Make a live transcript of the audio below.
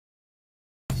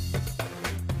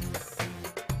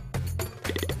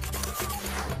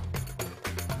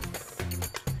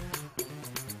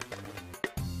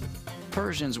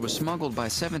Persians was smuggled by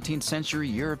 17th century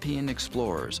European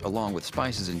explorers, along with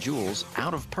spices and jewels,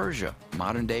 out of Persia,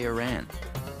 modern-day Iran.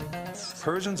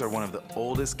 Persians are one of the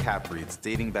oldest cat breeds,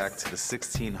 dating back to the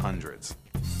 1600s.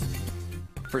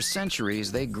 For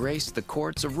centuries, they graced the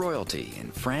courts of royalty in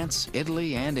France,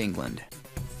 Italy, and England.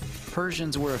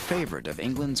 Persians were a favorite of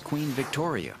England's Queen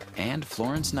Victoria and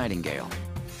Florence Nightingale.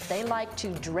 They like to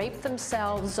drape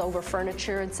themselves over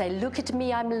furniture and say, "Look at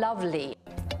me, I'm lovely."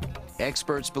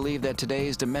 Experts believe that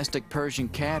today's domestic Persian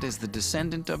cat is the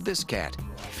descendant of this cat,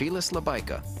 Felis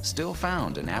labaica, still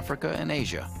found in Africa and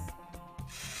Asia.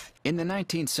 In the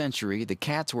 19th century, the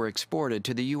cats were exported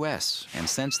to the U.S., and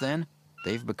since then,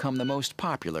 they've become the most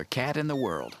popular cat in the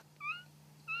world.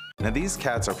 Now, these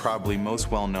cats are probably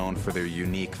most well known for their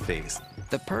unique face.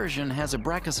 The Persian has a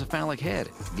brachycephalic head,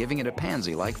 giving it a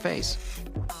pansy-like face.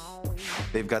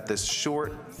 They've got this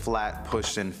short, flat,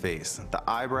 pushed-in face. The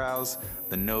eyebrows,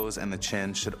 the nose, and the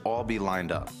chin should all be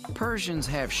lined up. Persians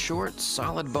have short,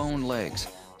 solid bone legs,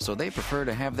 so they prefer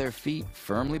to have their feet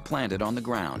firmly planted on the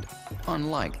ground,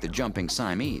 unlike the jumping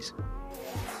Siamese.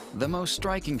 The most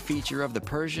striking feature of the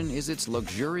Persian is its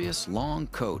luxurious, long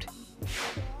coat.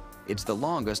 It's the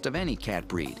longest of any cat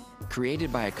breed,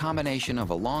 created by a combination of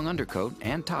a long undercoat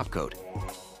and topcoat.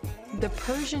 The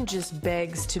Persian just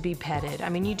begs to be petted. I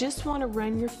mean, you just want to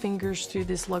run your fingers through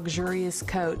this luxurious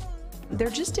coat. They're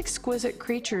just exquisite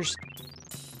creatures.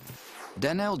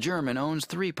 Danelle German owns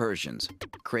 3 Persians,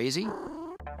 Crazy,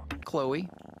 Chloe,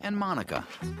 and Monica.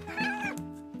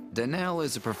 Danelle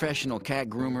is a professional cat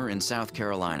groomer in South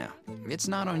Carolina. It's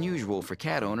not unusual for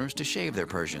cat owners to shave their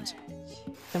Persians.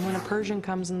 And when a Persian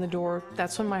comes in the door,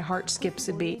 that's when my heart skips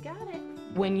a beat.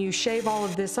 When you shave all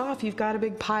of this off, you've got a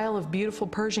big pile of beautiful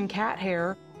Persian cat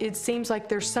hair. It seems like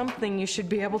there's something you should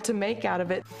be able to make out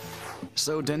of it.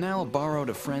 So Danelle borrowed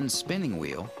a friend's spinning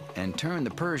wheel and turned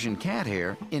the Persian cat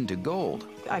hair into gold.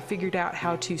 I figured out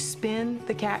how to spin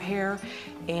the cat hair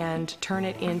and turn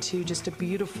it into just a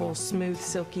beautiful, smooth,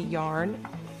 silky yarn.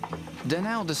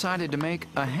 Danelle decided to make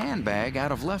a handbag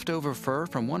out of leftover fur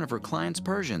from one of her clients'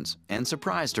 Persians and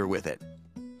surprised her with it.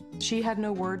 She had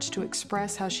no words to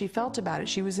express how she felt about it.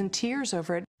 She was in tears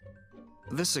over it.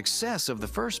 The success of the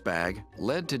first bag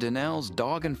led to Danelle's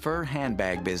dog and fur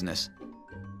handbag business.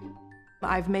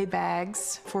 I've made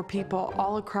bags for people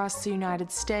all across the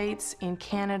United States, in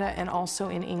Canada, and also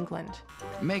in England.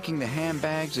 Making the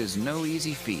handbags is no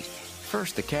easy feat.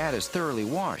 First, the cat is thoroughly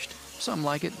washed. Some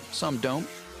like it, some don't,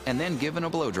 and then given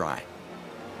a blow dry.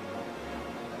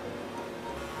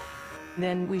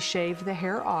 Then we shave the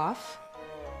hair off.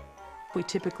 We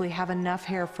typically have enough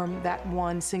hair from that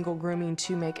one single grooming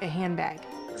to make a handbag.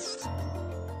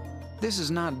 This is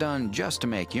not done just to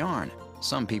make yarn.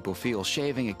 Some people feel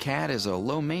shaving a cat is a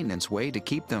low-maintenance way to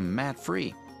keep them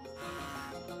mat-free.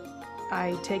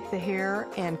 I take the hair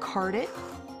and card it.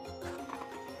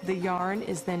 The yarn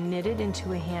is then knitted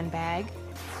into a handbag.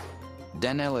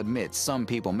 Danelle admits some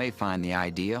people may find the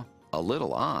idea a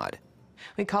little odd.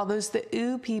 We call those the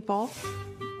ooh people.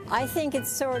 I think it's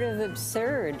sort of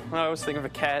absurd. I always think of a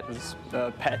cat as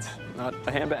a pet, not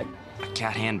a handbag. A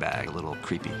cat handbag, a little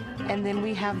creepy. And then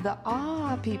we have the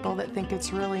ah people that think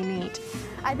it's really neat.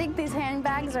 I think these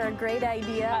handbags are a great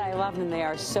idea. I love them. They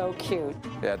are so cute.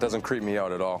 Yeah, it doesn't creep me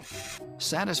out at all.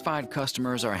 Satisfied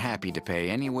customers are happy to pay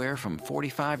anywhere from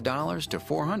 $45 to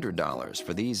 $400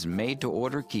 for these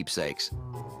made-to-order keepsakes.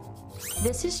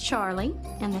 This is Charlie,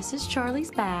 and this is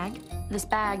Charlie's bag. This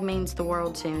bag means the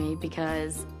world to me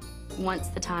because once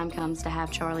the time comes to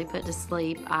have Charlie put to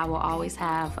sleep, I will always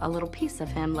have a little piece of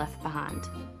him left behind.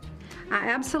 I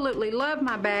absolutely love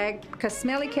my bag because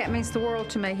Smelly Cat means the world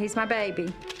to me. He's my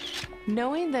baby.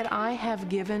 Knowing that I have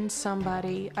given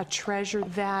somebody a treasure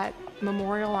that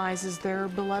memorializes their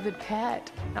beloved pet,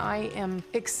 I am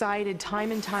excited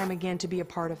time and time again to be a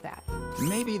part of that.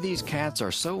 Maybe these cats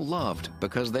are so loved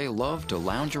because they love to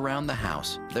lounge around the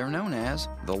house. They're known as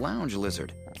the lounge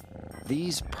lizard.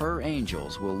 These purr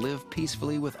angels will live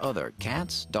peacefully with other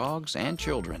cats, dogs, and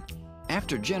children.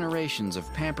 After generations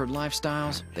of pampered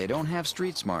lifestyles, they don't have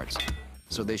street smarts,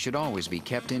 so they should always be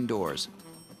kept indoors.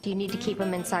 You need to keep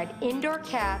them inside. Indoor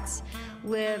cats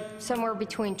live somewhere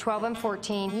between 12 and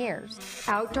 14 years.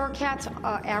 Outdoor cats'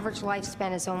 average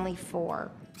lifespan is only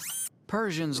 4.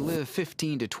 Persians live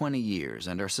 15 to 20 years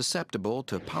and are susceptible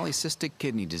to polycystic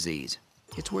kidney disease.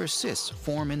 It's where cysts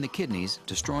form in the kidneys,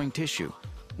 destroying tissue,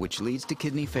 which leads to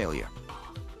kidney failure.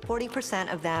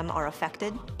 40% of them are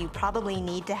affected. You probably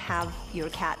need to have your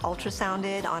cat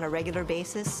ultrasounded on a regular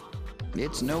basis.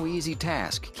 It's no easy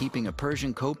task keeping a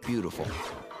Persian coat beautiful.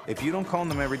 If you don't comb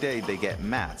them every day, they get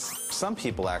mats. Some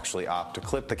people actually opt to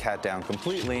clip the cat down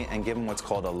completely and give them what's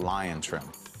called a lion trim.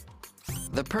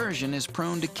 The Persian is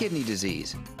prone to kidney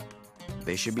disease.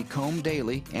 They should be combed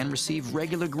daily and receive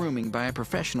regular grooming by a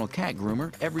professional cat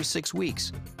groomer every 6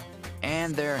 weeks.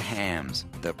 And they're hams,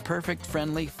 the perfect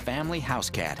friendly family house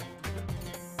cat.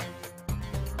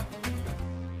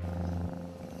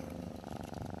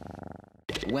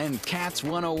 When Cats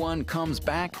 101 comes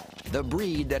back, the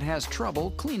breed that has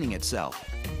trouble cleaning itself.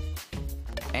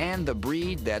 And the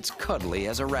breed that's cuddly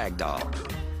as a rag doll.